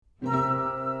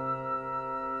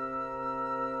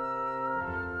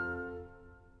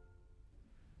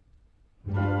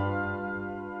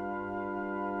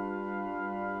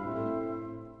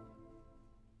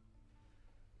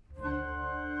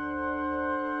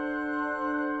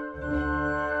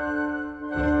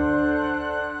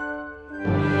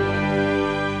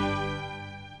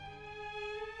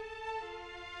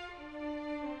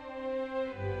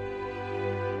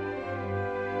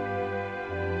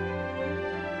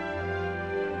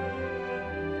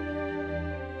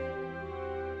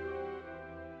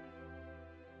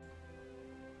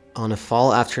On a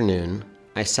fall afternoon,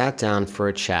 I sat down for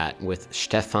a chat with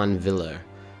Stefan Willer,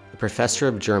 a professor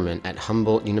of German at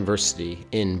Humboldt University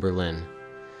in Berlin.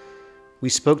 We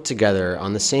spoke together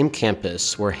on the same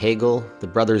campus where Hegel, the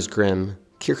brothers Grimm,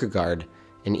 Kierkegaard,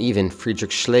 and even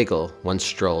Friedrich Schlegel once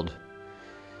strolled.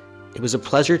 It was a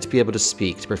pleasure to be able to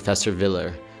speak to Professor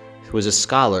Willer, who was a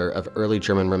scholar of early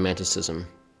German Romanticism.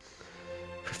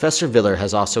 Professor Willer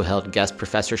has also held guest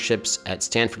professorships at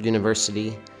Stanford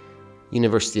University,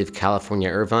 University of California,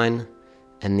 Irvine,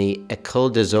 and the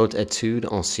École des Hautes Études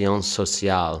en Sciences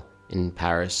Sociales in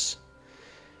Paris.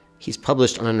 He's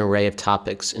published on an array of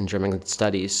topics in German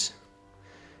studies.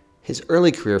 His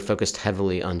early career focused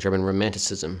heavily on German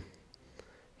Romanticism.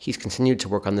 He's continued to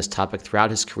work on this topic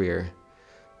throughout his career,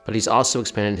 but he's also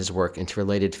expanded his work into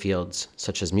related fields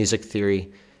such as music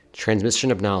theory,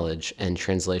 transmission of knowledge, and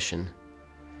translation.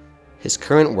 His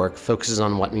current work focuses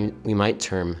on what we might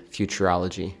term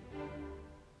futurology.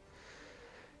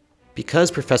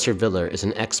 Because Professor Willer is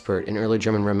an expert in early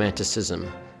German Romanticism,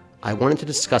 I wanted to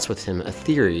discuss with him a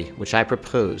theory which I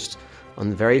proposed on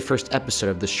the very first episode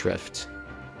of the Schrift,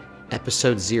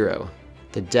 Episode 0,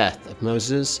 The Death of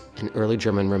Moses and Early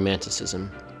German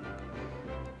Romanticism.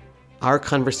 Our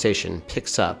conversation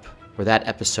picks up where that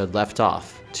episode left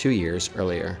off 2 years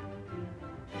earlier.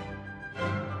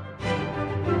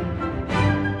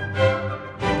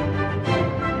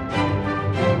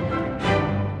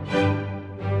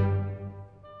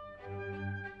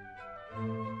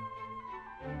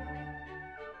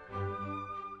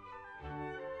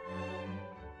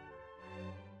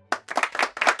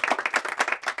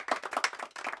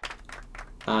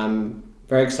 I'm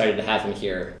very excited to have him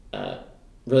here.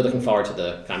 Really looking forward to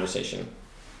the conversation.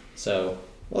 So,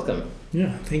 welcome.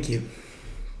 Yeah, thank you.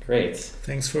 Great.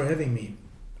 Thanks for having me.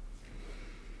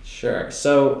 Sure.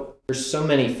 So, there's so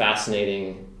many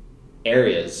fascinating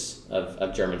areas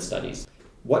of German studies.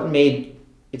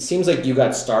 It seems like you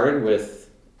got started with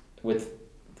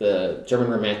the German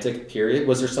Romantic period.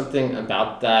 Was there something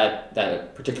about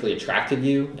that particularly attracted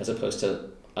you as opposed to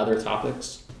other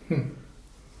topics?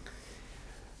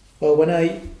 Well, when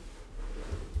I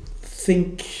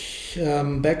think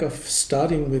back of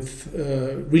starting with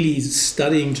really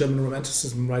studying German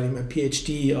Romanticism, writing my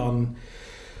PhD on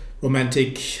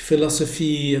Romantic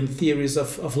philosophy and theories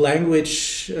of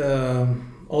language,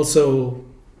 also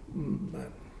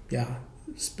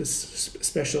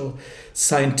special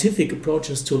scientific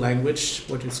approaches to language,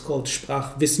 what is called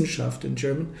Sprachwissenschaft in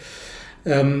German.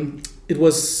 It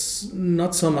was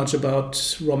not so much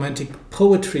about romantic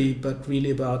poetry, but really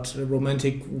about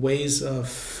romantic ways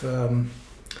of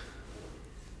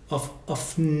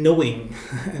knowing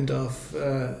and of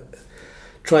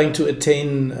trying to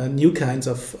attain new kinds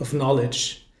of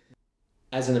knowledge.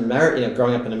 As an American,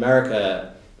 growing up in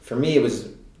America, for me it was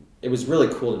really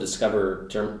cool to discover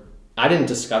I didn't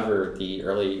discover the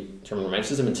early German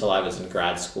Romanticism until I was in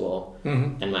grad school,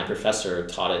 and my professor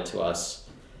taught it to us.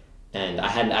 And I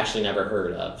had actually never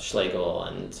heard of Schlegel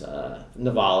and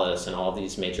Novalis and all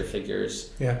these major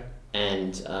figures. Yeah.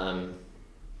 And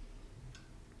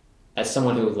as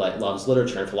someone who loves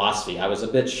literature and philosophy, I was a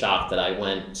bit shocked that I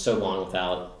went so long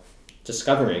without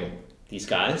discovering these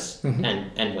guys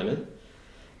and women.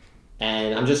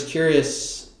 And I'm just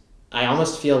curious, I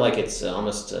almost feel like it's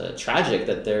almost tragic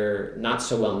that they're not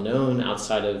so well known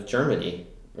outside of Germany.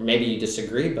 Or maybe you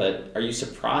disagree, but are you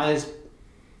surprised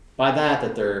by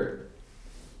that the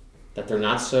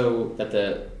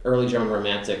early German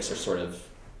Romantics are sort of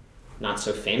not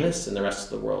so famous in the rest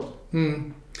of the world?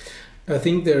 I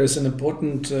think there is an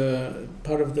important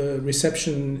part of the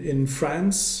reception in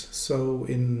France. So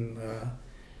in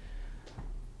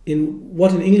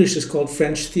what in English is called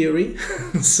French theory.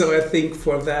 So I think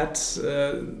for that,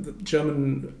 the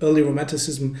German early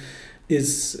Romanticism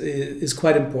is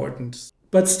quite important.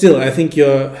 But still, I think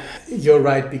you're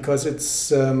right, because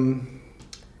it's.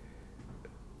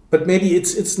 But maybe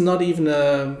it's not even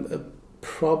a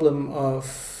problem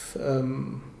of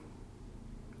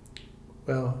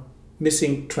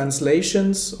missing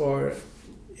translations or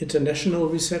international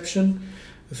reception.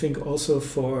 I think also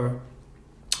for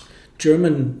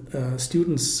German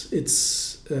students,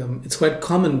 it's quite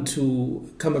common to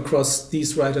come across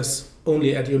these writers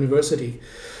only at university.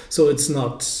 So it's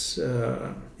not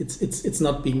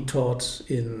being taught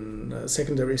in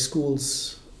secondary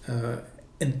schools,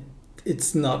 and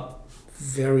it's not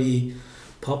very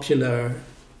popular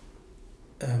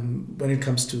when it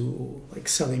comes to like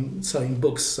selling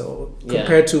books. So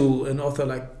compared to an author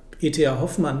like E.T.A.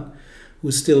 Hoffmann,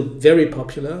 who's still very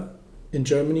popular in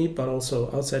Germany but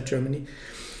also outside Germany,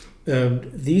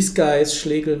 these guys,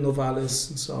 Schlegel, Novalis,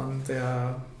 and so on, they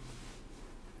are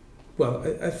well,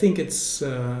 I think it's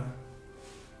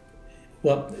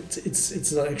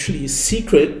it's not actually a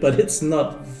secret, but it's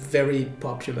not very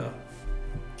popular,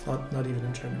 not even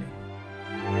in Germany.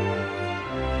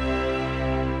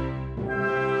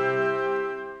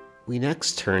 We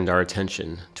next turned our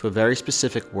attention to a very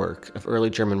specific work of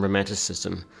early German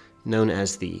Romanticism known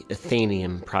as the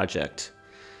Athenaeum Project.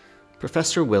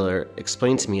 Professor Willer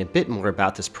explained to me a bit more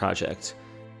about this project,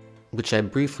 which I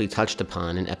briefly touched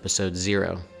upon in episode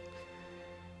 0.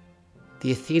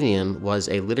 The Athenaeum was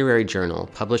a literary journal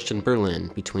published in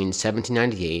Berlin between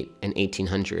 1798 and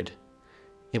 1800.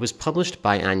 It was published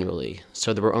biannually,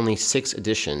 so there were only 6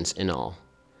 editions in all.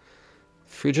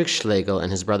 Friedrich Schlegel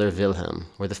and his brother Wilhelm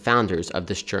were the founders of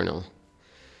this journal.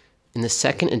 In the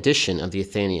second edition of the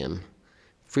Athenaeum,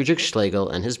 Friedrich Schlegel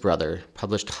and his brother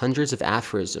published hundreds of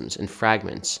aphorisms and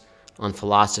fragments on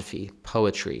philosophy,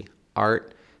 poetry,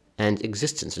 art, and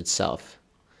existence itself.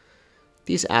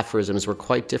 These aphorisms were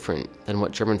quite different than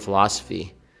what German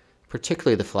philosophy,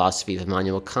 particularly the philosophy of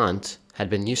Immanuel Kant, had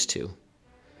been used to.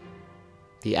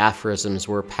 The aphorisms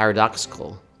were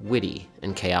paradoxical, witty,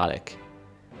 and chaotic.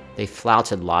 They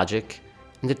flouted logic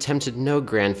and attempted no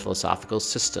grand philosophical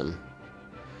system.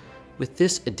 With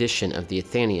this edition of the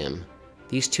Athenaeum,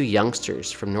 these 2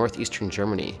 youngsters from northeastern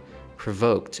Germany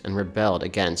provoked and rebelled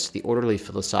against the orderly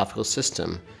philosophical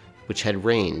system which had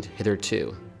reigned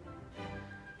hitherto.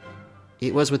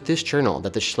 It was with this journal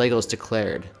that the Schlegels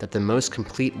declared that the most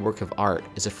complete work of art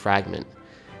is a fragment,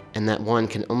 and that one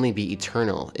can only be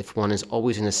eternal if one is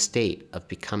always in a state of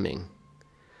becoming.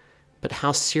 But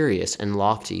how serious and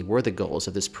lofty were the goals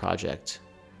of this project?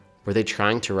 Were they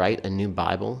trying to write a new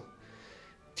Bible?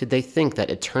 Did they think that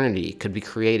eternity could be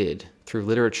created through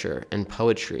literature and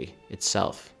poetry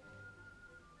itself?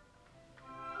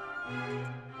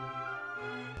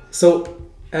 So,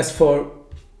 as for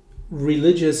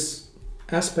religious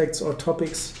aspects or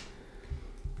topics,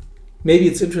 maybe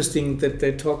it's interesting that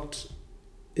they talked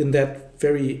in that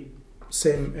very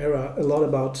same era a lot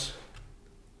about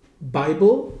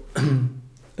Bible,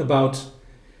 about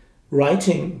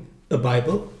writing a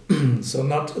Bible. So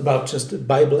not about just a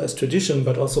Bible as tradition,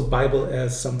 but also Bible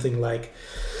as something like,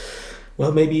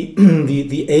 well, maybe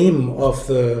the aim of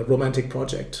the Romantic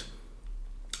project.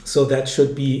 So that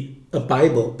should be a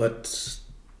Bible, but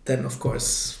then of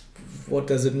course, what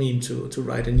does it mean to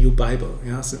write a new Bible?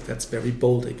 Yeah, so that's very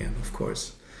bold again, of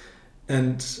course.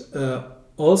 And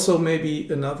also maybe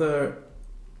another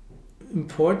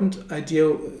important idea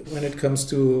when it comes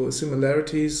to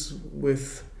similarities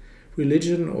with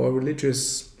religion or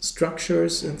religious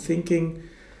structures and thinking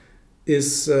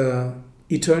is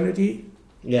eternity.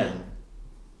 Yeah.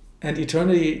 And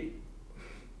eternity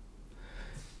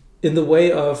in the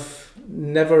way of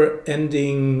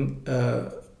never-ending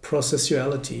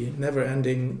processuality,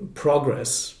 never-ending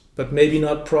progress, but maybe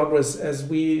not progress as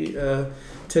we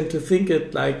tend to think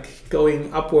it, like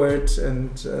going upward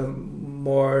and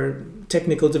more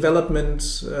technical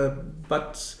development,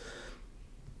 but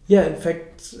yeah, in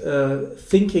fact,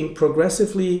 thinking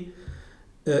progressively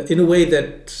in a way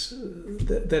that's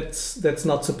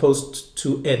not supposed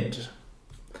to end.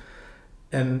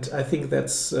 And I think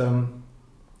that's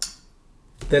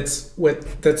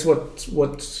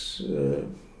what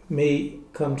may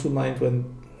come to mind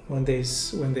when they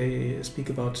speak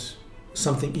about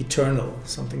something eternal,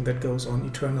 something that goes on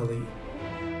eternally.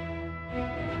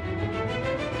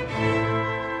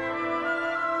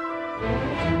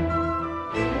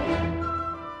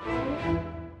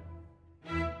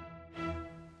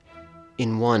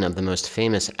 In one of the most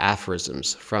famous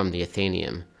aphorisms from the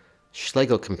Athenaeum,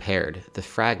 Schlegel compared the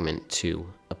fragment to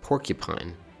a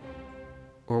porcupine.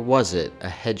 Or was it a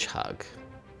hedgehog?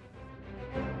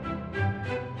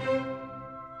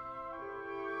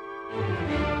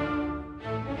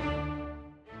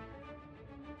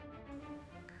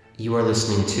 You are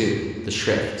listening to The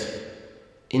Schrift,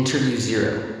 Interview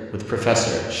 0 with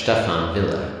Professor Stefan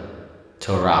Willer,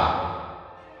 Torah.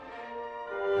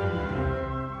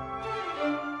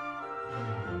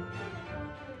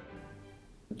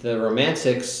 The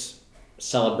Romantics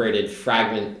celebrated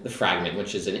the fragment,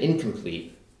 which is an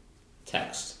incomplete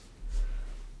text.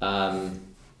 And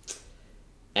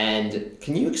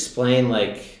can you explain,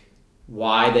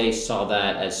 why they saw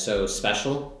that as so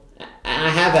special? And I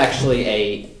have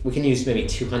actually we can use maybe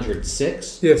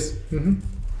 206. Yes. Mm-hmm.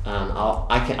 I'll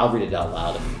read it out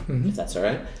loud if that's all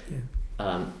right.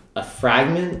 Yeah. A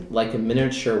fragment, like a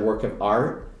miniature work of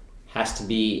art, has to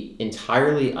be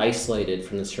entirely isolated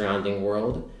from the surrounding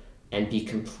world and be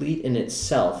complete in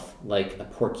itself, like a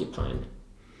porcupine.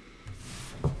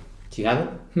 Do you have it?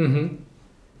 Mm-hmm.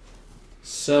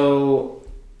 So,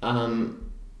 a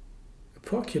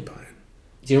porcupine.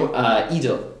 Do you know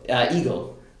eagle?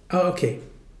 Eagle. Oh, okay.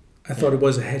 I thought it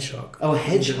was a hedgehog. Oh,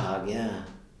 hedgehog. Yeah.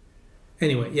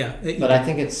 Anyway, yeah. But I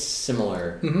think it's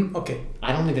similar. Mm-hmm. Okay.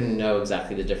 I don't even know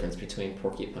exactly the difference between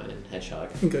porcupine and hedgehog.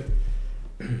 Good.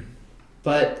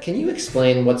 But can you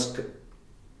explain what's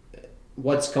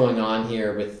going on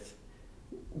here with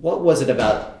what was it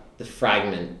about the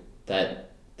fragment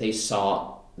that they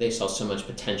saw so much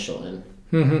potential in?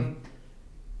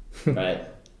 Mm-hmm. Right.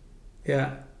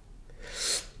 Yeah.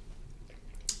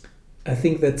 I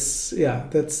think that's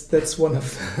one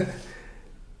of the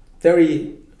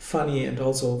very funny and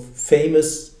also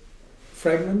famous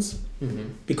fragments,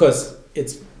 because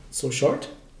it's so short,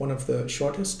 one of the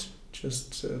shortest,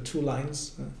 just 2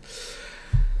 lines.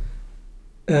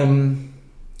 And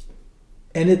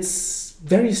it's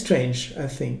very strange, I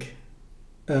think.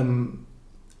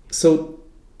 So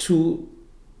to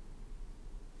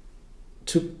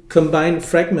combine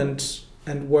fragment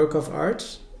and work of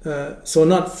art, so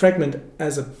not fragment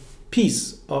as a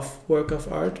piece of work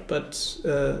of art, but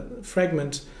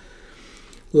fragment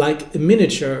like a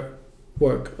miniature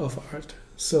work of art.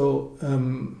 So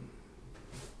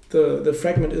the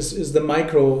fragment is the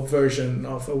micro version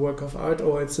of a work of art,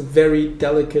 or it's a very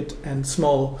delicate and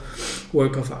small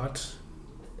work of art.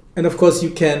 And of course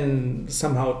you can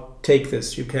somehow take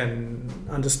this, you can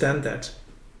understand that.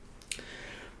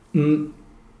 And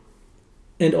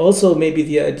also maybe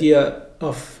the idea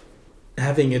of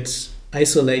having it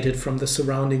isolated from the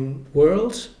surrounding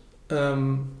world,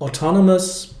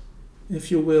 autonomous,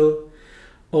 if you will,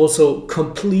 also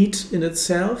complete in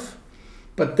itself.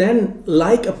 But then,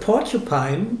 like a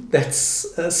porcupine, that's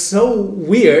so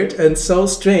weird and so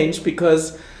strange,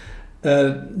 because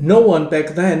no one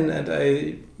back then, and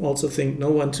I also think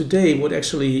no one today, would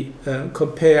actually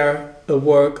compare a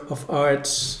work of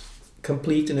art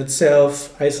complete in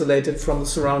itself, isolated from the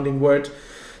surrounding world,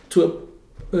 to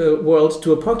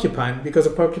a porcupine, because a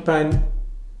porcupine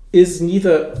is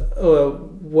neither a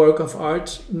work of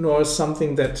art nor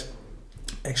something that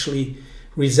actually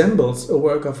resembles a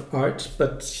work of art,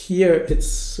 but here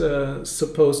it's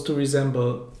supposed to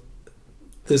resemble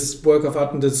this work of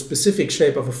art in the specific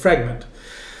shape of a fragment.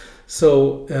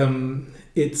 So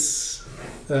it's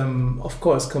of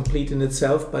course complete in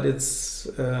itself, but it's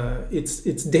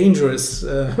dangerous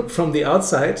from the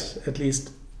outside, at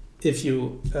least if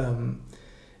you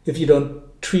don't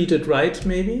treat it right,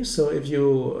 maybe. So if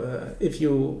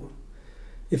you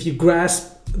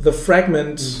grasp the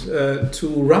fragment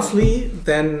too roughly,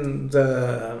 then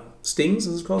the stings,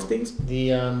 is it called stings?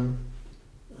 The I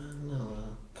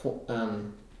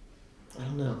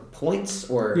don't know, points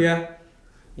or yeah.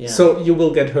 So you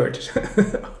will get hurt.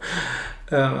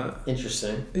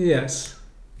 Interesting. Yes.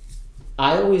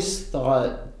 I always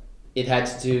thought it had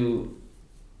to do.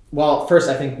 Well, first,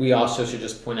 I think we also should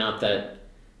just point out that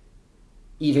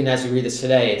even as we read this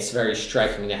today, it's very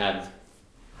striking to have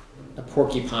a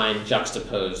porcupine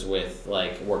juxtaposed with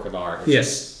like work of art.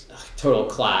 Yes. A total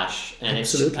clash, and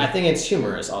absolutely. I think it's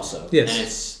humorous also. Yes. And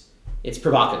it's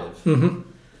provocative. Mm-hmm.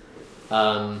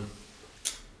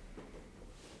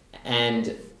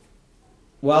 And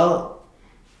well,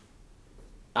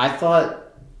 I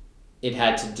thought it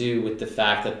had to do with the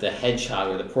fact that the hedgehog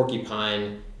or the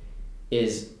porcupine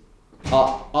is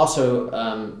also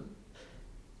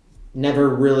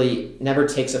never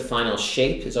takes a final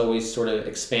shape. It's always sort of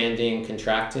expanding,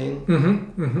 contracting.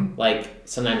 Mm-hmm. Mm-hmm. Like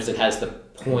sometimes it has the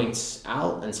points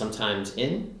out and sometimes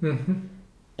in. Mm-hmm.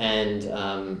 And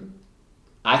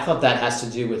I thought that has to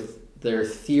do with their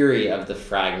theory of the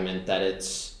fragment, that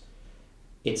it's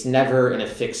never in a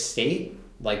fixed state.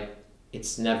 Like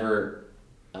it's never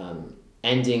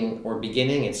ending or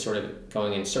beginning. It's sort of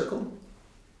going in circle.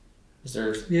 Is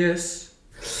there? Yes.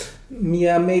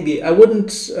 Yeah, maybe. I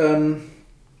wouldn't say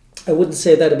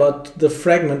that about the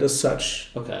fragment as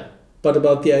such. Okay. But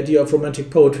about the idea of romantic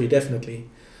poetry, definitely.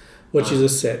 What you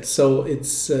just said. So it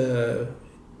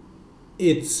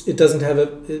doesn't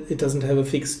have a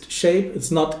fixed shape.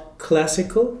 It's not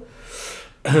classical.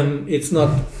 It's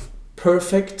not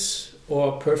perfect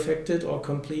or perfected or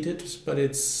completed, but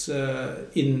it's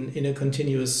in a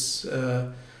continuous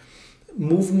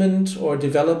movement or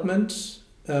development.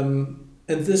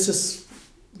 And this is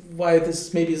why this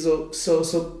is maybe so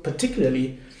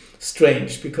particularly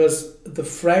strange, because the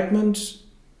fragment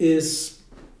is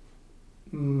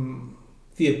the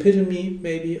epitome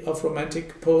maybe of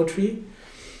romantic poetry,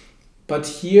 but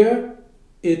here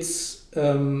it's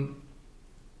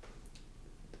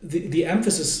the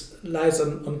emphasis lies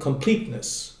on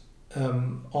completeness,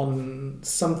 on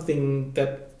something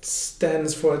that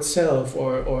stands for itself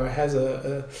or has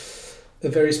a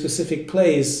very specific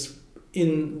place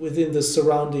within the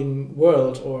surrounding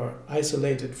world or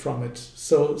isolated from it.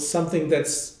 So something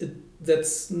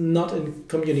that's not in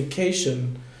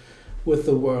communication with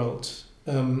the world.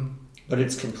 But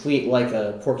it's complete like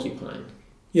a porcupine.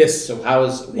 Yes. So how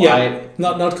is why? Yeah,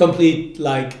 not complete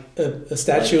like a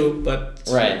statue, like, but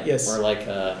right. Yes. Or like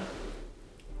a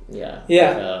yeah.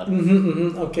 Yeah.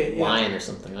 Like okay. Lion or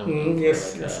something. I don't know.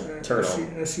 Yes. Or like Yes. a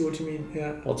turtle. I see what you mean.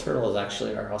 Yeah. Well, turtles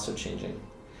actually are also changing.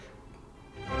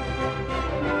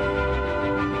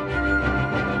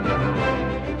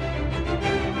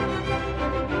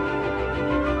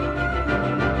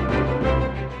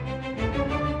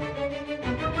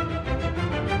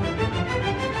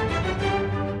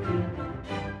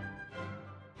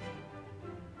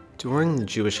 During the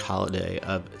Jewish holiday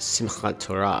of Simchat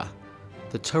Torah,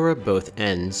 the Torah both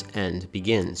ends and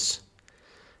begins.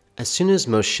 As soon as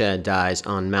Moshe dies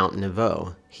on Mount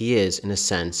Nevo, he is, in a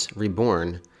sense,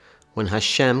 reborn when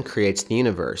Hashem creates the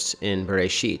universe in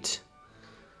Bereshit.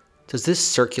 Does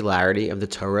this circularity of the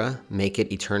Torah make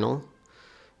it eternal?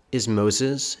 Is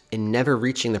Moses, in never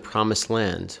reaching the promised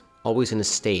land, always in a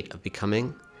state of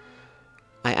becoming?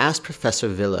 I asked Professor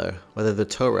Willer whether the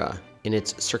Torah, in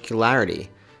its circularity,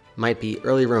 might be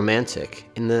early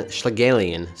romantic in the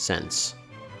Schlegelian sense.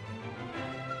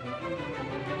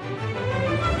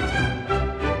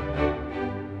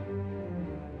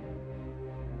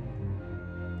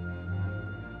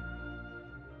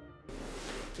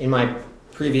 In my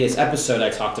previous episode, I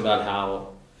talked about how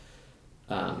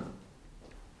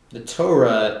the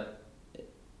Torah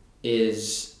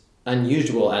is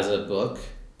unusual as a book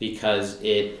because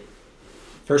it,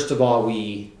 first of all,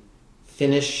 we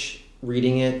finish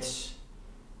reading it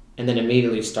and then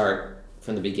immediately start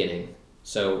from the beginning.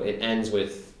 So it ends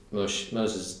with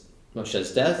Moshe's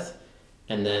death,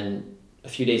 and then a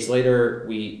few days later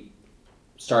we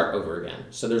start over again.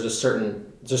 So there's a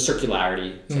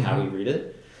circularity to how we read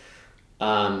it.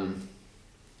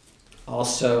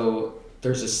 Also,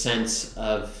 there's a sense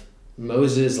of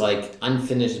Moses, like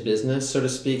unfinished business, so to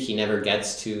speak. He never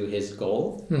gets to his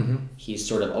goal. He's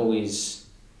sort of always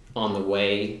on the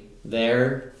way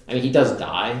there. I mean, he does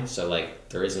die, so like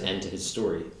there is an end to his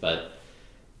story, but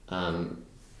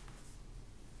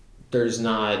there's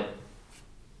a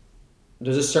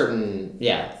certain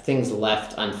things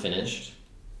left unfinished.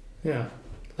 Yeah,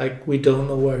 like we don't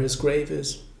know where his grave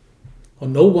is, or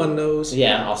no one knows.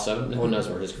 Yeah, also no one knows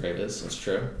where his grave is. That's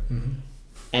true.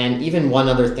 And even one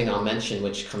other thing I'll mention,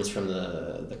 which comes from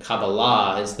the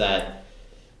Kabbalah, is that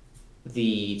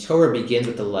the Torah begins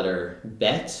with the letter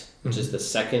Bet, which is the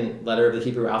second letter of the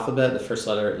Hebrew alphabet. The first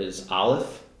letter is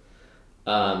Aleph.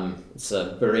 It's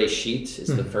a Bereshit is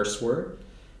the first word.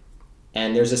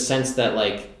 And there's a sense that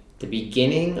like the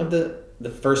beginning of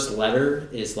the first letter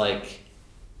is like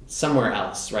somewhere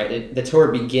else, right? The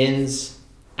Torah begins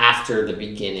after the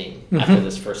beginning, after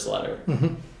this first letter.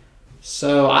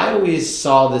 So I always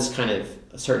saw this kind of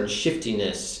a certain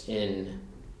shiftiness in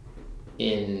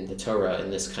the Torah, in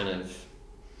this kind of,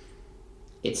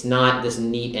 it's not this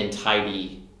neat and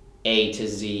tidy A to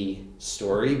Z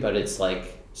story, but it's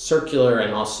like circular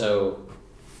and also,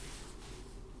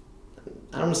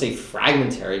 I don't want to say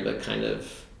fragmentary, but kind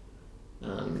of,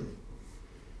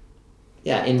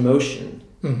 in motion.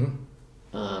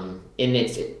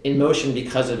 In motion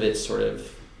because of its sort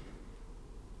of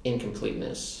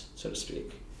incompleteness, so to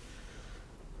speak.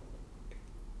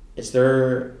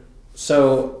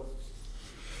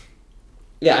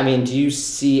 I mean, do you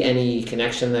see any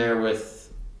connection there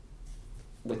with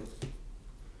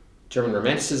German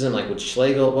Romanticism? Like,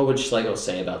 what would Schlegel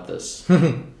say about this?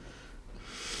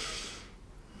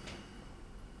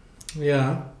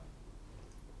 Yeah.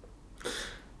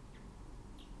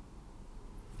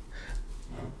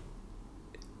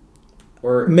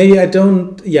 Or maybe I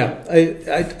don't. Yeah,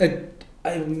 I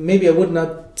maybe I would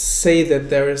not say that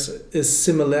there is a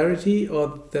similarity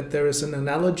or that there is an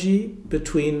analogy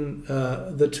between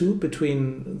the two,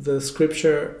 between the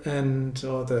scripture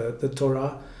or the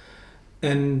Torah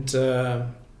and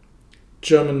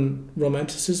German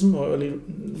Romanticism or early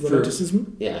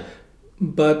Romanticism. Yeah.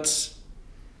 But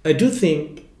I do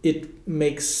think it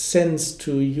makes sense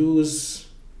to use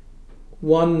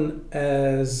one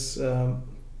as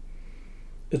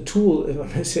a tool, if I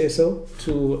may say so,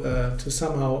 to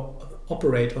somehow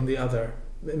operate on the other.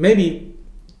 Maybe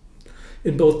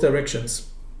in both directions,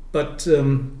 but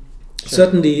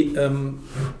certainly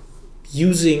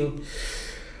using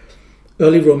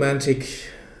early Romantic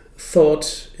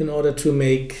thought in order to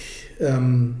make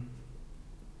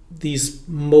these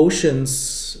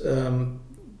motions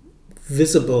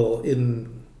visible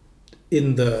in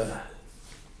the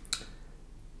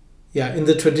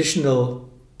traditional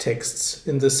texts,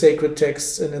 in the sacred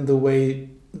texts, and in the way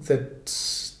that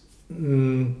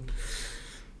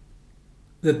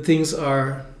that things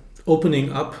are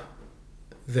opening up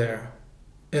there.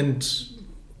 And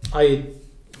I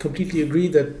completely agree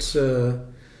that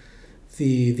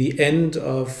the end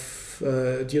of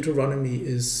Deuteronomy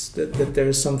is that there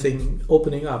is something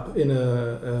opening up in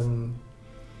a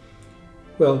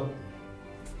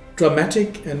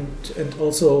dramatic and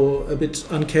also a bit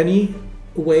uncanny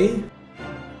way.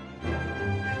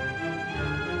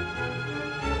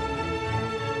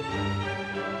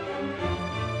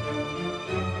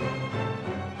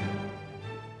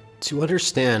 To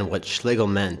understand what Schlegel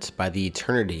meant by the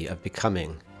eternity of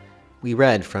becoming, we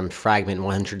read from fragment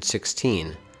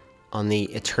 116 on the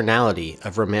eternality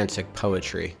of romantic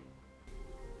poetry.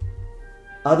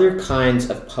 Other kinds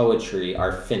of poetry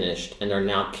are finished and are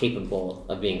now capable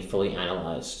of being fully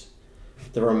analyzed.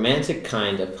 The romantic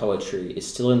kind of poetry is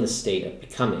still in the state of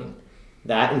becoming.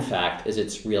 That, in fact, is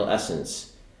its real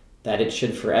essence, that it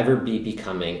should forever be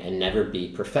becoming and never be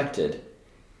perfected.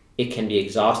 It can be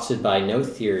exhausted by no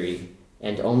theory,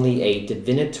 and only a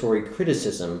divinatory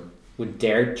criticism would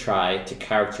dare try to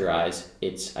characterize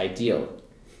its ideal.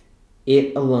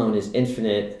 It alone is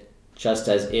infinite, just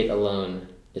as it alone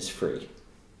is free.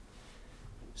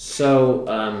 So,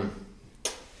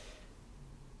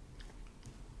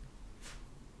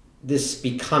 this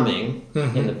becoming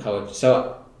in the poetry.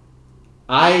 So,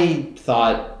 I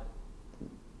thought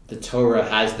the Torah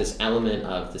has this element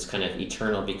of this kind of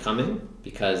eternal becoming,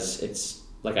 because it's,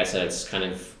 like I said, it's kind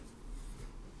of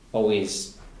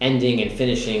always ending and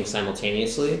finishing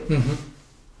simultaneously.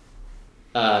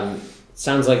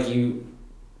 Sounds like you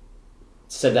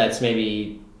said that's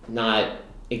maybe not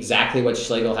exactly what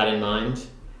Schlegel had in mind.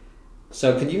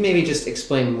 So could you maybe just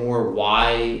explain more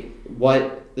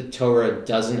what the Torah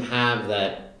doesn't have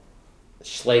that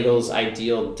Schlegel's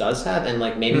ideal does have, and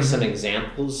like maybe some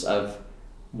examples of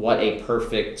what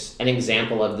an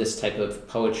example of this type of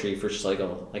poetry for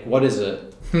Schlegel? Like, what is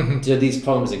it? Do these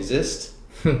poems exist?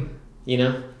 You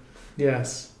know?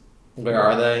 Yes. Where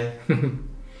are they?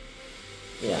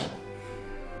 Yeah.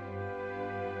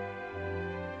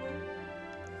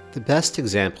 The best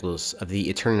examples of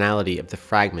the eternality of the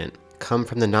fragment come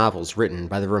from the novels written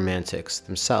by the Romantics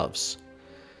themselves.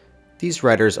 These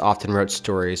writers often wrote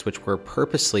stories which were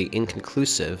purposely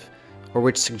inconclusive or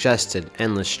which suggested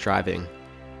endless striving.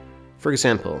 For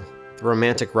example, the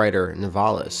Romantic writer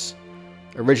Novalis,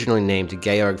 originally named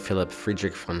Georg Philipp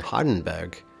Friedrich von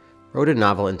Hardenberg, wrote a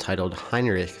novel entitled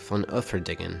Heinrich von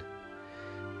Offerdingen.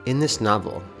 In this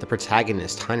novel, the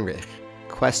protagonist Heinrich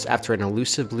quests after an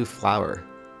elusive blue flower.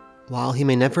 While he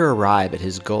may never arrive at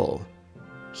his goal,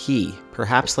 he,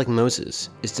 perhaps like Moses,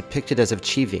 is depicted as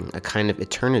achieving a kind of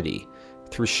eternity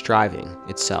through striving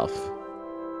itself.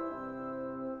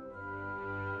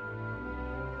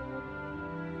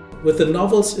 With the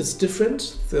novels, it's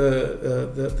different.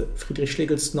 The Friedrich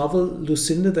Schlegel's novel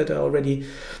Lucinde, that I already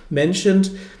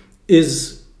mentioned,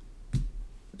 is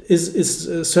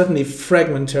certainly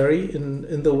fragmentary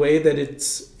in the way that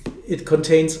it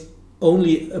contains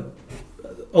only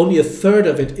a third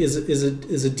of it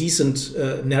is a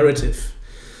decent narrative,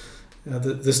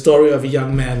 the story of a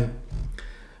young man.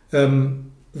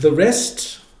 The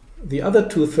rest, the other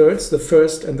 2/3, the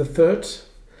first and the third,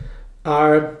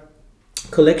 are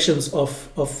collections of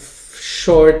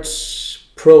short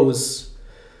prose,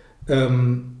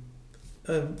 kind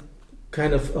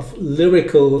of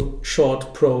lyrical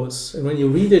short prose. And when you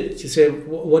read it, you say,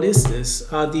 what is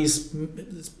this? Are these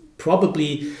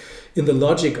probably, in the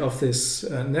logic of this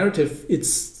narrative,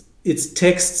 it's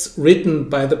texts written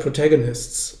by the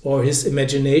protagonists or his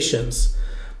imaginations.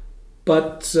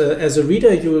 But as a reader,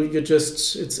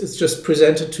 it's just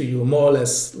presented to you more or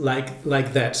less like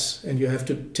that, and you have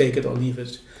to take it or leave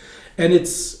it. And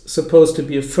it's supposed to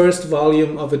be a first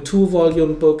volume of a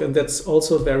 2-volume book, and that's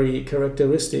also very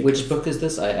characteristic. Which book is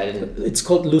this? I didn't. It's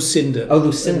called Lucinde. Oh,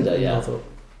 Lucinde, yeah. Novel.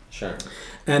 Sure.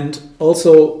 And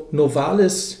also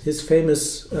Novalis, his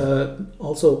famous,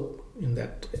 also in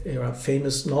that era,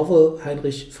 famous novel,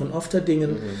 Heinrich von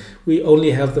Offerdingen. We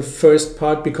only have the first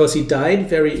part because he died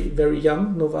very, very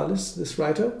young, Novalis, this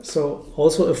writer. So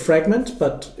also a fragment,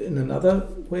 but in another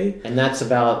way. And that's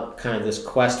about kind of this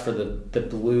quest for the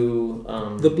blue...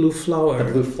 the blue flower.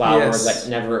 The blue flower, yes. That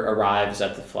never arrives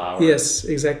at the flower. Yes,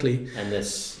 exactly. And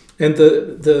this... And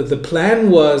the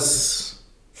plan was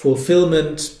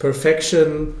fulfillment,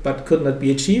 perfection, but could not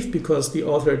be achieved because the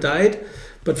author died.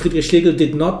 But Friedrich Schlegel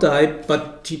did not die,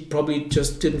 but he probably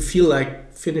just didn't feel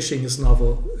like finishing his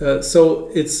novel.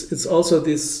 So it's also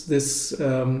this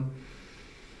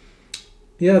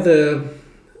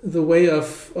the way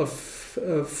of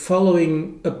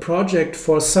following a project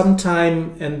for some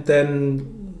time and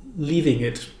then leaving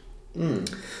it.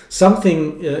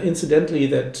 Something, incidentally,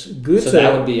 that Goethe... So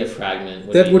that would be a fragment.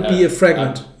 Would be a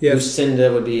fragment, yes.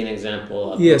 Lucinda would be an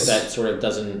example of yes. that sort of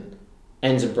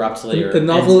ends abruptly. A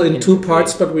novel in two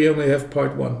parts, but we only have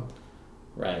part one.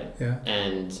 Right. Yeah.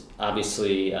 And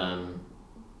obviously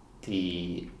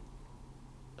the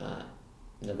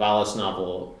Novalis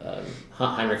novel,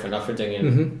 Heinrich von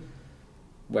Ufferdingen,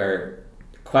 where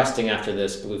questing after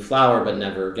this blue flower but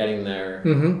never getting there.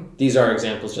 These are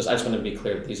examples. I just want to be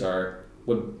clear that these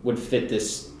would fit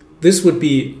this. This would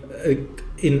be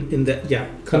in the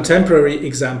contemporary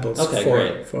examples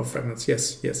for fragments.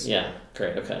 Yes. Yeah.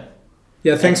 Great. Okay.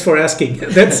 Yeah. Thanks for asking.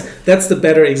 That's the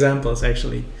better examples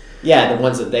actually. Yeah, the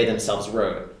ones that they themselves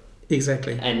wrote.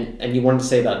 Exactly. And you wanted to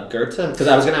say about Goethe? Because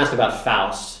I was going to ask about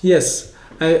Faust. Yes.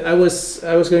 I was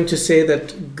going to say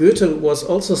that Goethe was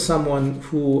also someone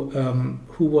who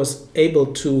was able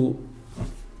to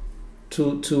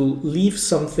leave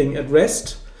something at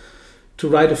rest, to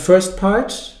write a first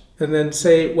part, and then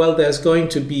say, well, there's going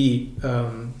to be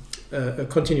a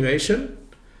continuation.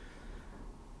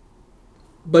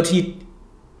 But he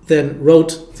then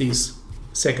wrote these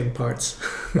second parts.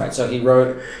 Right. So he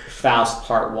wrote Faust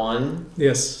Part 1.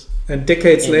 Yes, and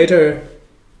decades later,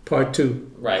 Part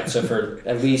 2. Right, so for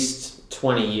at least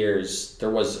 20 years, there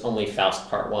was only Faust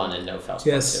Part 1 and no Faust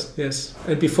Part 2. Yes.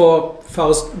 And before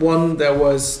Faust 1, there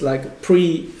was like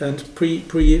pre-Faust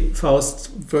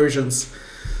versions.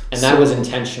 And that was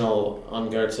intentional on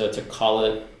Goethe to call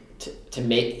it,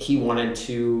 he wanted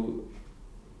to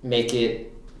make it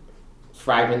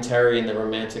fragmentary in the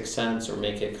romantic sense, or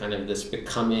make it kind of this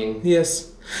becoming. Yes.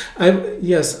 I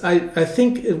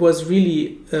think it was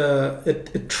really a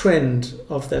trend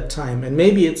of that time, and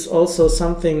maybe it's also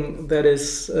something that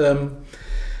is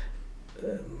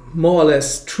more or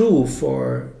less true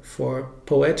for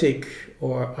poetic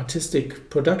or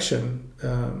artistic production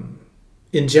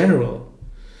in general.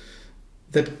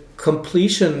 That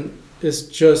completion is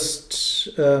just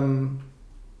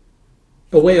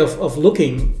a way of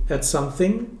looking at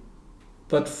something,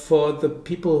 but for the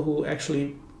people who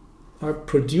actually are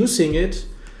producing it,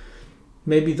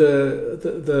 maybe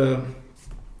the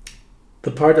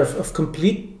part of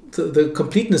the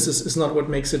completeness is not what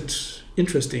makes it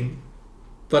interesting,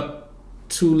 but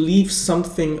to leave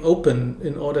something open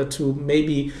in order to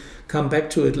maybe come back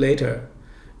to it later.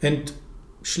 And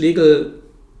Schlegel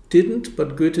didn't,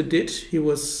 but Goethe did. He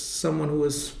was someone who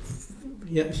was,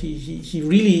 he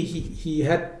really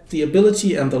had the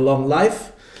ability and the long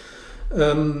life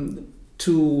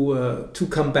to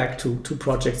come back to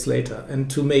projects later and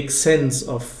to make sense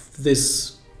of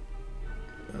this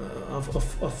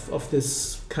of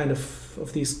this kind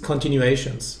of these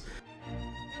continuations.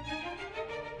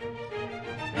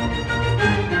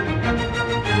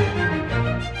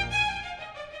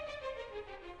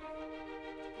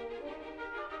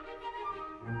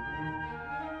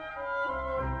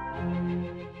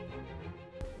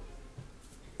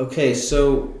 Okay,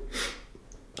 so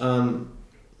I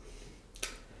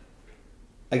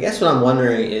guess what I'm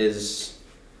wondering is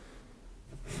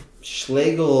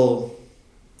Schlegel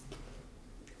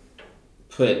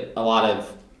put a lot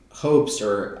of hopes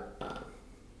or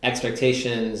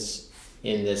expectations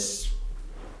in this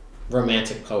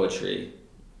romantic poetry,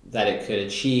 that it could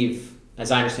achieve,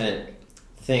 as I understand it,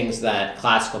 things that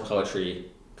classical poetry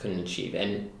couldn't achieve.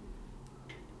 And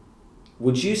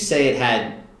would you say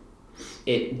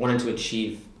it wanted to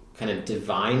achieve kind of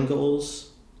divine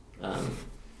goals,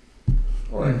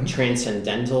 or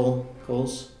transcendental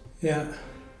goals? Yeah.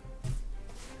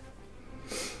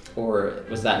 Or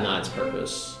was that not its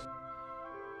purpose?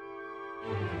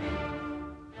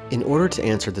 In order to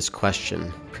answer this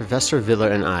question, Professor Willer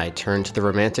and I turned to the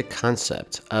Romantic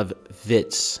concept of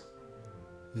Witz.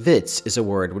 Witz is a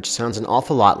word which sounds an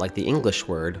awful lot like the English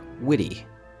word witty,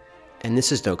 and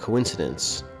this is no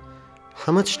coincidence.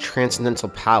 How much transcendental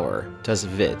power does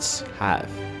Witz have?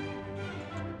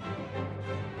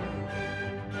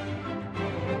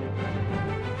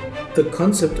 The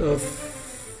concept of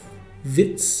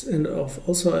wits and of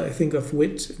also, I think, of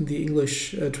wit in the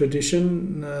English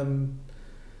tradition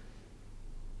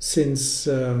since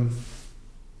late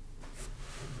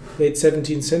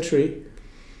 17th century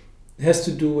has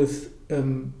to do with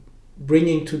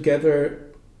bringing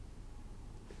together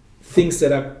things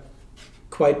that are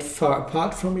quite far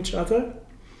apart from each other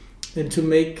and to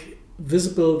make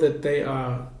visible that they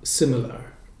are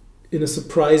similar in a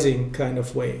surprising kind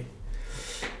of way.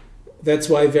 That's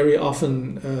why very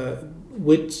often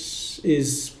wit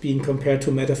is being compared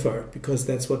to metaphor, because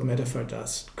that's what metaphor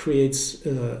does. Creates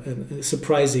a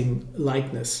surprising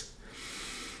likeness.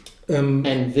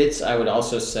 And Witz, I would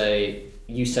also say,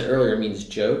 you said earlier, means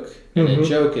joke. And a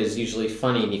joke is usually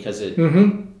funny because it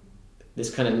this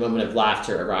kind of moment of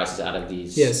laughter arises out of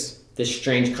these this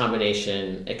strange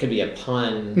combination. It could be a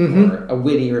pun or a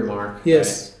witty remark.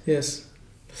 Yes, right? yes.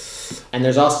 And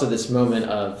there's also this moment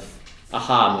of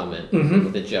aha moment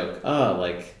with the joke. Oh,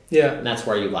 like, and that's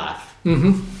where you laugh.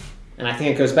 And I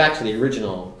think it goes back to the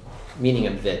original meaning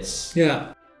of Witz.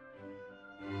 Yeah.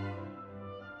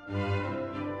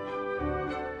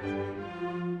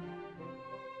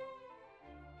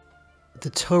 The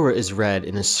Torah is read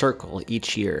in a circle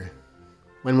each year.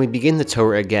 When we begin the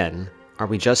Torah again, are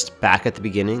we just back at the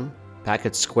beginning, back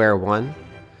at square one,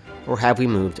 or have we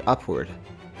moved upward?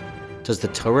 Does the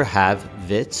Torah have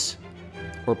Witz?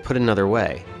 Or put another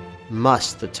way,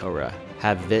 must the Torah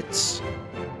have Witz?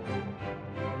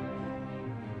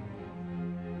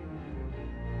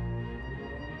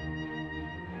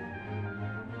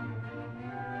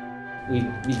 We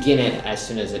begin it as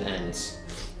soon as it ends.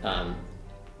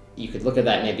 You could look at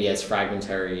that maybe as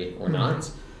fragmentary or not,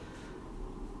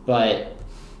 but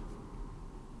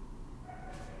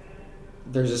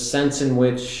there's a sense in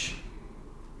which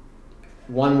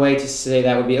one way to say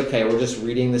that would be, okay, we're just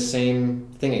reading the same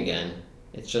thing again.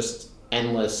 It's just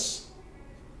endless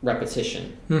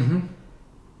repetition.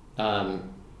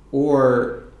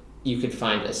 Or you could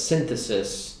find a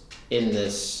synthesis in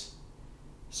this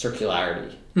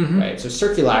circularity, right? So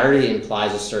circularity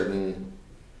implies a certain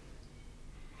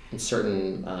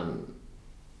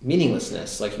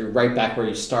meaninglessness, like you're right back where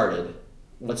you started.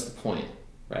 What's the point,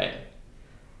 right?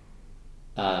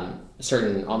 A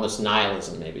certain almost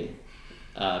nihilism, maybe.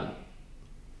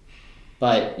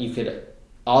 But you could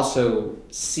also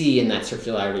see in that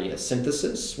circularity a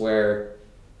synthesis where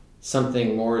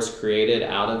something more is created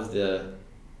out of the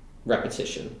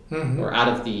repetition or out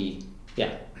of the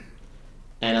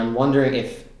and I'm wondering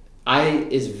if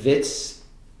is Witz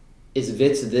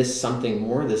this something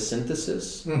more, this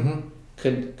synthesis?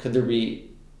 Could there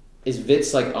be, is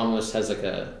Witz like almost has like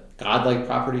a godlike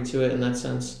property to it in that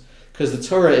sense? Because the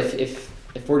Torah, if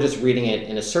we're just reading it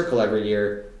in a circle every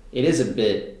year, it is a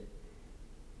bit,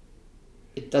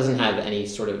 it doesn't have any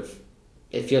sort of,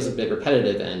 it feels a bit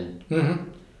repetitive, and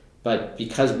but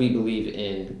because we believe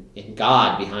in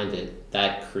God behind it,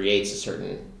 that creates a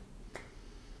certain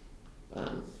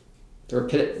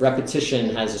the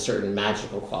repetition has a certain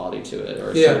magical quality to it,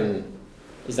 or a certain,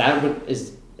 is that what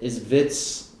is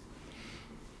Witz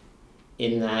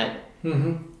in that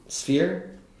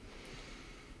sphere?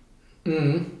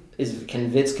 Can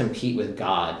Witz compete with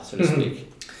God, so to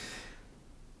speak?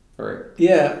 Or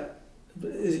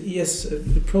yes,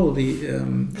 probably,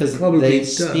 because they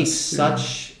speak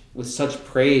with such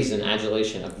praise and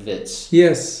adulation of Witz.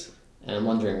 Yes, and I'm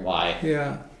wondering why.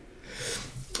 Yeah,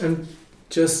 and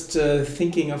just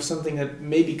thinking of something that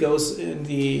maybe goes in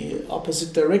the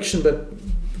opposite direction, but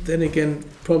then again,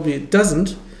 probably it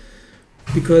doesn't,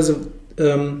 because of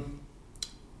an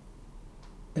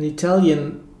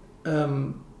Italian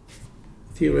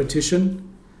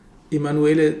theoretician,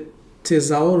 Emanuele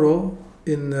Tesauro,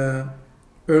 in the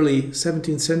early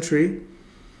 17th century,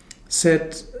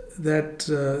 said that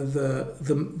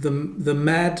the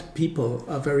mad people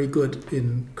are very good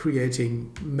in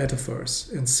creating metaphors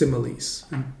and similes,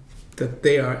 and that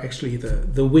they are actually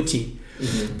the witty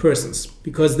persons,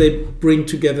 because they bring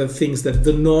together things that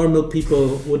the normal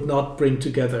people would not bring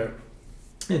together.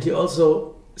 And he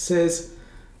also says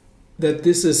that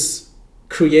this is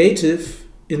creative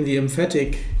in the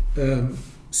emphatic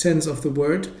sense of the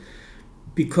word,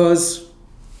 because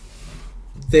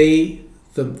the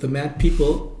mad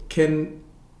people can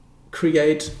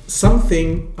create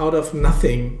something out of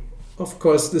nothing. Of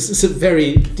course, this is a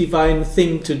very divine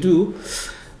thing to do,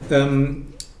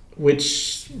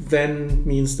 which then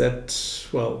means that,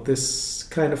 well, this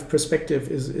kind of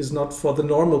perspective is not for the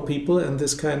normal people, and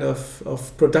this kind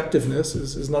of productiveness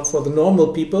is not for the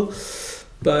normal people,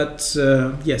 but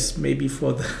yes, maybe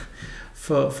for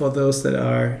those that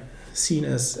are seen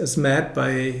as mad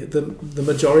by the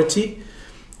majority.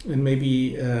 And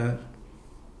maybe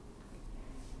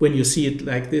when you see it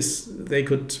like this, they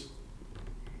could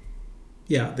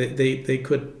they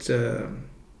could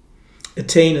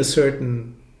attain a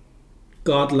certain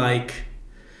godlike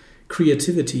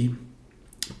creativity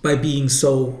by being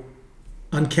so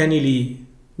uncannily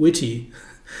witty.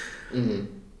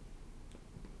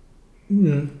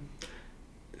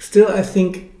 Still, I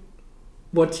think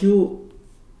what you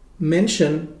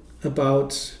mention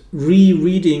about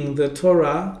rereading the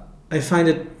Torah, I find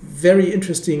it very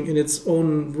interesting in its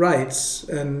own rights,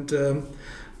 and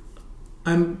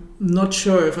I'm not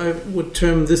sure if I would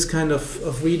term this kind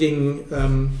of reading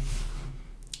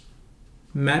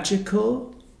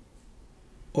magical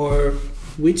or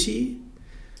witty.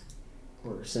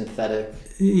 Or synthetic.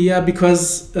 Yeah,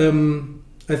 because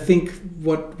I think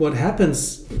what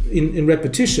happens in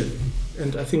repetition,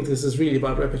 and I think this is really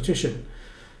about repetition,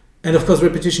 and of course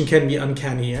repetition can be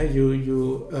uncanny. Yeah?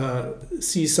 You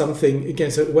see something again,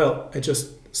 say, well, I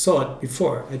just saw it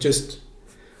before. I just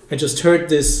heard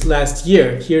this last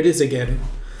year. Here it is again.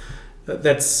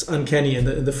 That's uncanny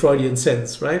in the Freudian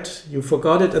sense, right? You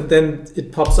forgot it, and then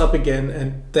it pops up again,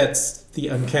 and that's the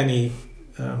uncanny.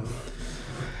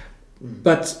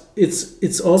 But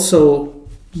it's also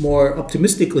more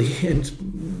optimistically, and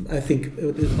I think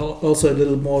also a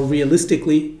little more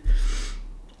realistically,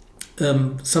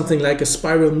 something like a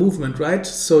spiral movement, right?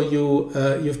 So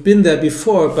you've been there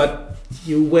before, but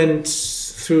you went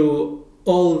through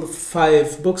all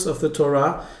 5 books of the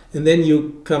Torah, and then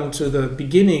you come to the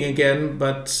beginning again,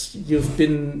 but you've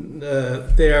been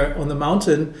there on the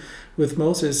mountain with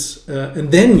Moses,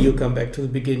 and then you come back to the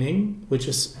beginning, which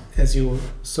is, as you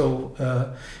so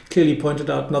clearly pointed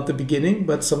out, not the beginning,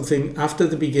 but something after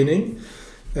the beginning.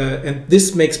 And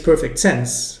this makes perfect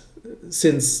sense,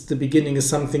 since the beginning is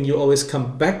something you always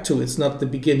come back to. It's not the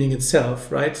beginning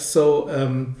itself, right? So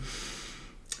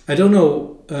I don't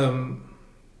know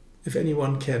if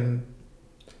anyone can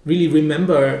really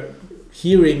remember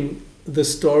hearing the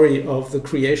story of the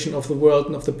creation of the world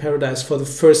and of the paradise for the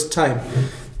first time.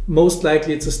 Most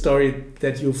likely it's a story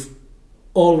that you've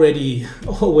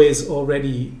always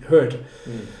already heard.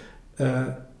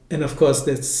 And of course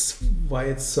that's why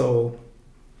it's so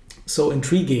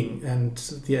intriguing, and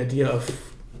the idea of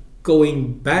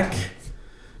going back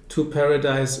to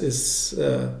paradise is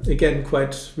again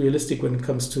quite realistic when it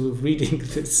comes to reading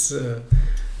this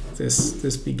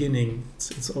beginning.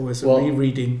 It's always a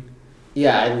rereading.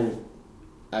 Yeah,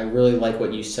 I really like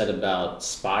what you said about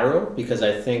spiral, because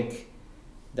I think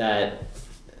that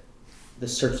the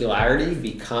circularity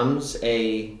becomes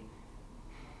it's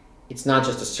not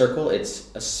just a circle,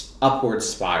 it's a upward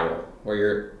spiral where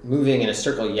you're moving in a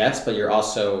circle, yes, but you're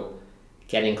also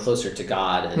getting closer to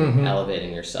God and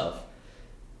elevating yourself.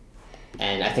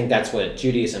 And I think that's what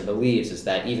Judaism believes, is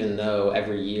that even though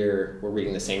every year we're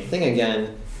reading the same thing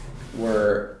again,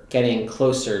 we're getting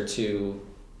closer to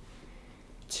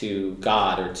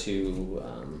God, or to,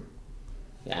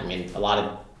 a lot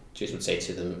of Jews would say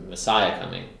to the Messiah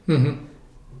coming.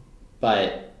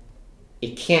 But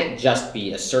it can't just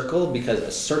be a circle, because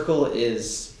a circle it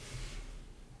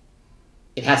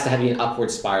has to have an upward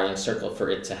spiraling circle for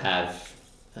it to have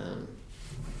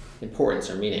importance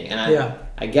or meaning. And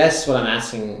I guess what I'm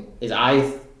asking is,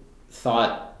 I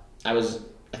thought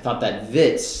that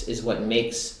Witz is what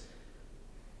makes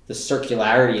the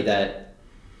circularity that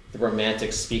the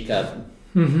Romantics speak of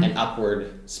an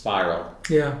upward spiral.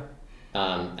 Yeah.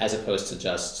 As opposed to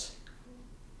just...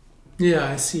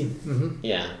 Yeah, I see.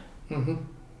 Yeah. And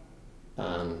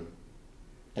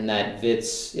that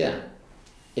Witz,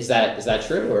 is that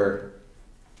true, or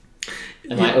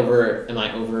am I over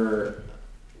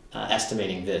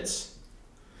estimating Witz?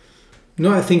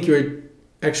 No, I think you're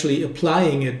actually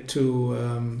applying it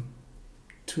to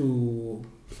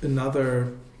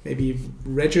another maybe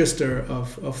register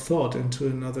of thought, and to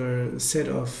another set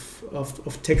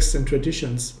of texts and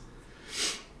traditions.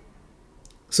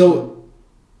 So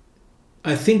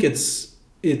I think it's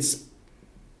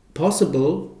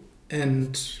possible,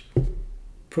 and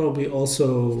probably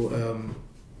also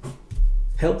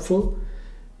helpful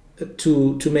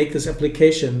to make this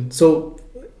application. So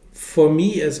for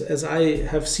me, as I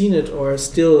have seen it, or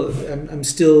still, I'm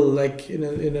still like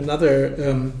in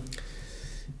another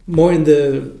more in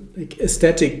the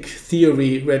aesthetic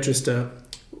theory register,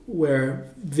 where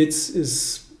Witz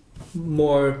is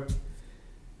more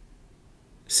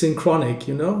synchronic,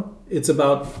 It's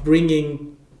about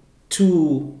bringing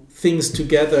 2 things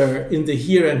together in the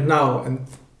here and now, and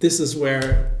this is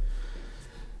where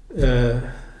it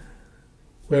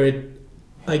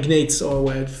ignites, or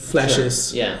where it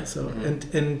flashes. Sure. Yeah. So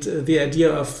and the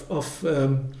idea of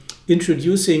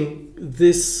introducing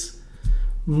this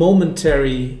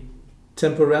momentary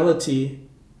temporality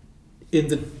in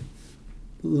the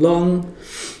long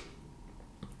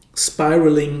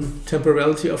spiraling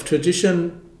temporality of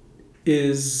tradition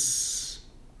is,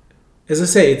 as I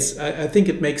say, I think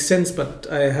it makes sense, but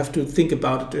I have to think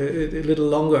about it a little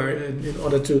longer in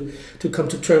order to come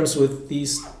to terms with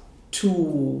these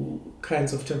 2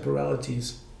 kinds of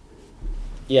temporalities.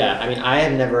 Yeah,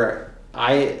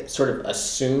 I sort of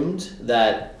assumed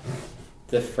that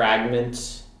the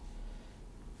fragment,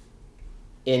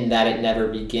 in that it never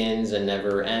begins and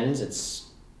never ends, it's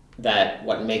that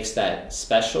what makes that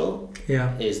special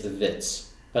is the Witz.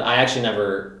 But I actually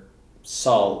never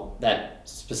saw that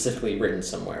specifically written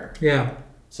somewhere. Yeah.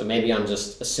 So maybe I'm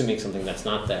just assuming something that's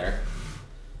not there.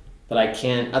 But I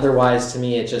can't, otherwise to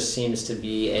me it just seems to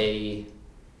be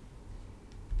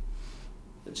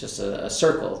just a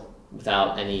circle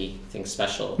without anything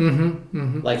special.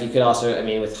 Like you could also, I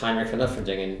mean, with Heinrich von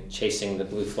Ufferdingen chasing the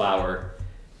blue flower,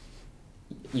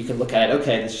 you could look at it,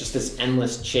 okay, it's just this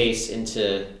endless chase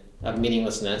of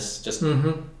meaninglessness, just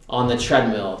on the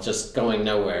treadmill, just going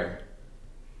nowhere.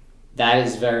 That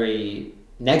is very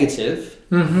negative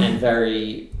and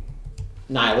very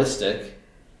nihilistic.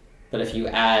 But if you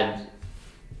add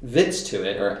Witz to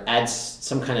it, or add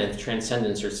some kind of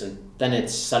transcendence, then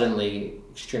it's suddenly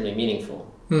extremely meaningful.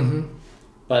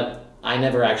 But I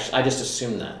just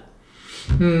assumed that.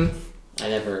 I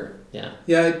never,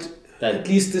 at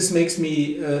least this makes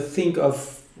me think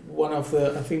of one of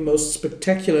the, I think, most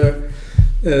spectacular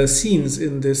scenes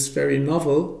in this very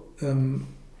novel,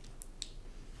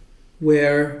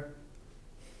 where,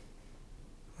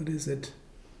 what is it?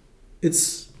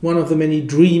 It's one of the many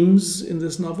dreams in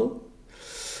this novel,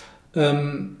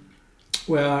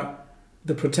 where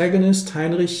the protagonist,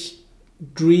 Heinrich,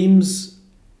 dreams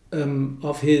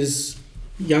of his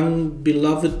young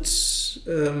beloved,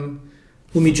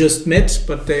 whom he just met,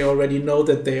 but they already know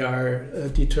that they are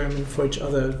determined for each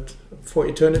other for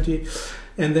eternity.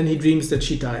 And then he dreams that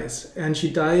she dies. And she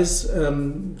dies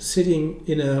sitting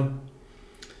in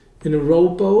a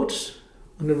rowboat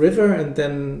on a river, and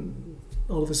then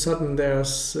all of a sudden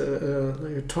there's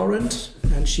like a torrent,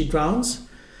 and she drowns.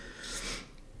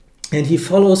 And he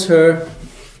follows her,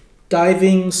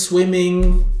 diving,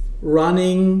 swimming,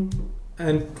 running,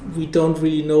 and we don't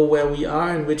really know where we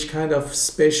are, in which kind of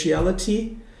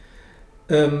spatiality.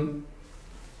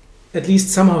 At least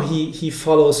somehow he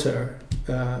follows her,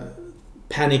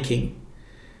 panicking.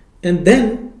 And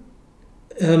then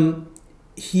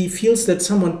he feels that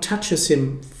someone touches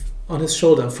him on his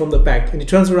shoulder from the back, and he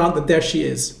turns around, and there she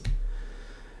is.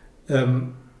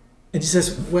 And he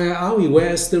says, "Where are we?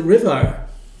 Where is the river?"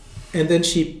 And then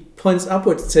she points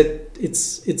upwards and said,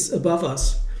 it's above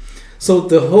us. So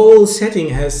the whole setting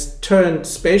has turned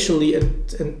spatially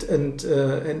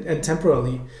and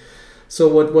temporally. So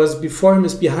what was before him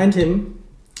is behind him.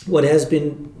 What has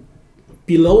been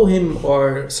below him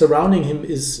or surrounding him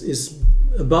is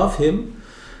above him.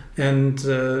 And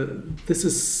this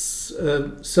is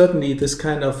certainly this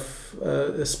kind of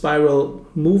a spiral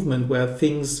movement where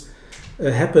things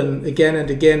happen again and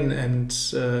again. And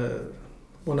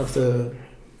one of the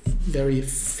very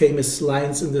famous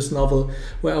lines in this novel,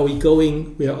 "Where are we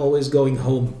going? We are always going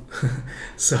home."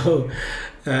 So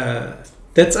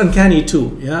that's uncanny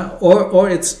too, yeah. Or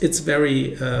it's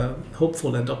very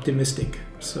hopeful and optimistic.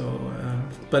 So,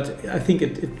 but I think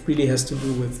it really has to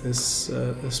do with this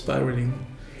spiraling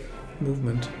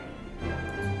movement.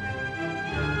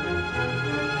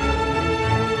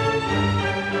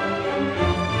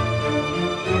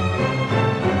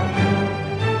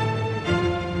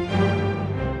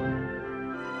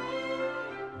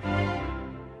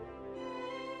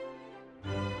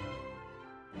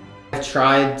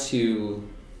 Tried to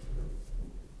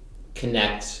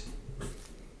connect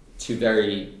to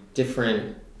very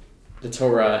different, the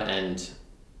Torah and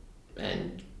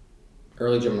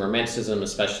early German Romanticism,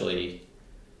 especially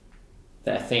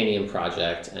the Athenian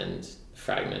project and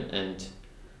fragment. And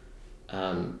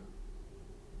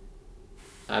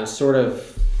I'm sort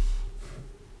of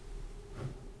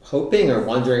hoping or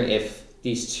wondering if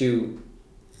these two,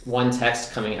 one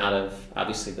text coming out of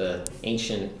obviously the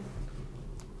ancient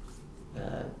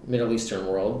Middle Eastern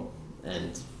world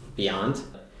and beyond,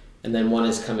 and then one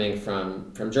is coming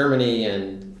from Germany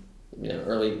and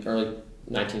early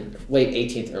 19th, late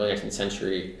 18th, early 19th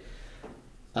century.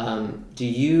 Do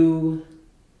you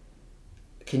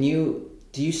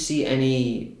see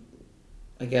any,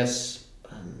 I guess,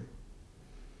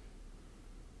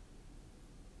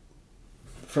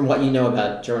 from what you know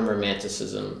about German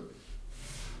Romanticism,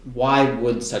 why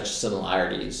would such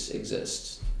similarities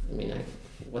exist? I mean,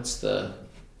 what's the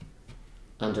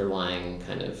underlying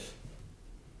kind of,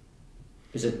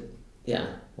 is it,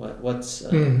 what's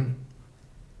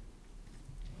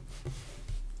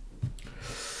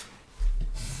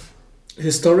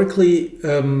historically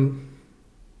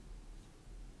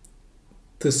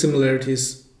the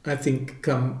similarities, I think,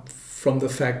 come from the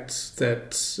fact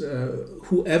that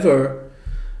whoever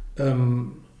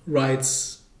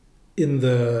writes in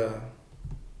the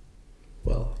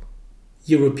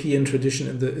European tradition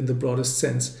in the broadest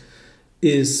sense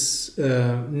is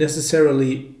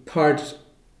necessarily part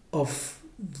of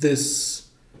this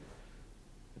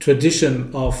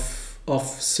tradition of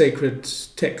sacred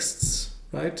texts,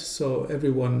 right? So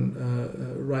everyone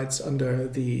writes under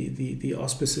the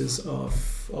auspices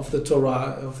of the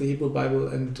Torah, of the Hebrew Bible,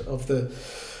 and of the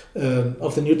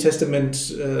New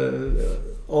Testament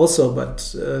also.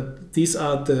 But these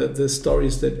are the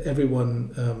stories that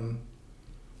everyone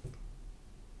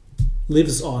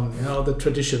lives on. The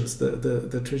traditions,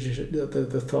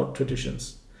 the thought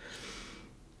traditions.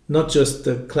 Not just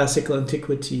the classical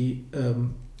antiquity,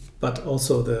 but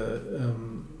also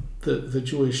the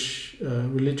Jewish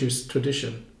religious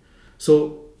tradition.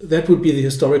 So that would be the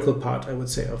historical part, I would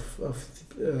say, of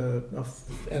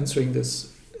answering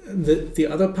this. The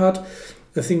other part,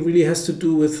 I think, really has to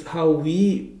do with how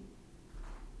we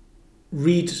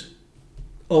read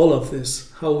all of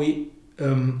this, how we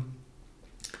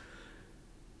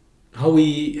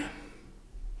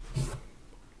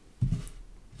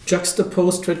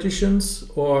juxtapose traditions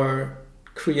or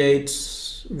create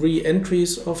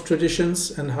re-entries of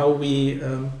traditions, and how we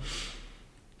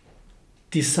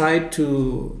decide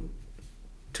to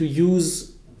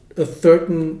use a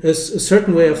certain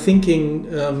way of thinking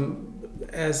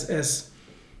as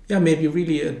maybe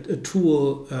really a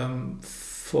tool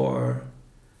for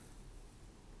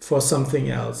something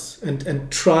else,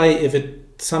 and try if it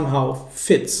somehow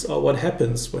fits, or what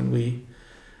happens when we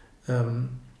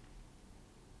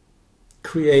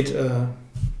create a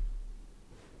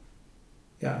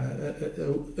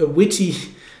witty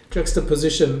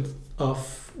juxtaposition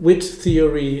of wit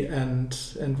theory and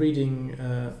reading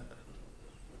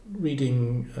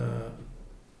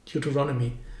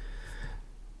Deuteronomy.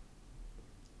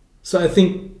 So I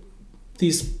think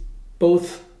these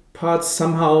both parts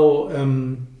somehow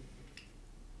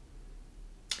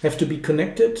have to be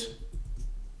connected,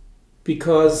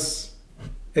 because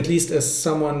at least as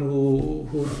someone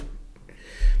who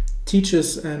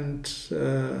teaches and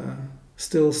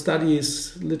still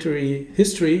studies literary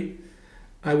history,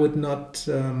 I would not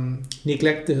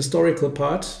neglect the historical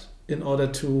part in order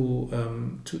to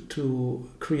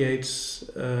create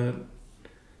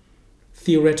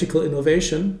theoretical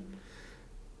innovation,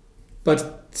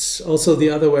 but also the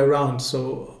other way around.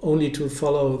 So only to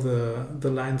follow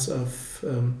the lines of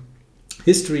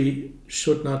history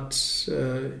should not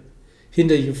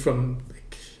hinder you from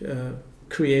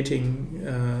creating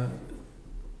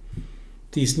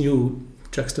these new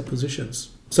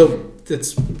juxtapositions. So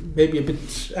that's maybe a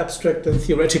bit abstract and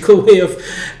theoretical way of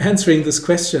answering this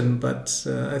question, but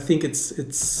I think it's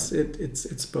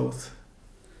both.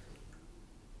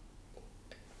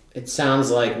 It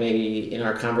sounds like maybe in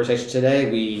our conversation today,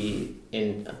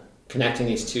 in connecting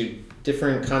these two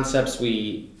different concepts,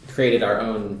 we created our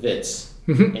own Witz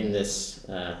in this,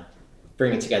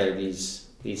 bringing together these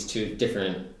two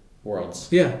different worlds.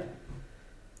 Yeah.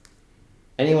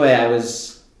 Anyway, that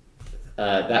was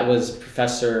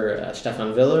Professor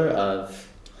Stefan Willer of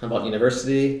Humboldt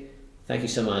University. Thank you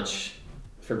so much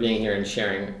for being here and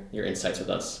sharing your insights with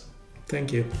us.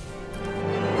 Thank you.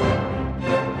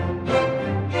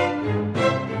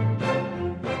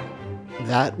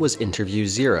 That was interview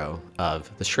 0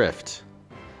 of The Schrift.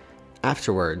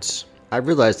 Afterwards, I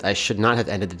realized I should not have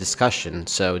ended the discussion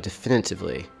so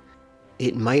definitively.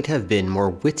 It might have been more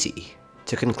witty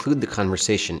to conclude the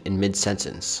conversation in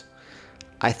mid-sentence.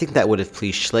 I think that would have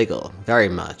pleased Schlegel very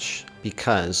much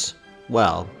because,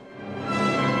 well,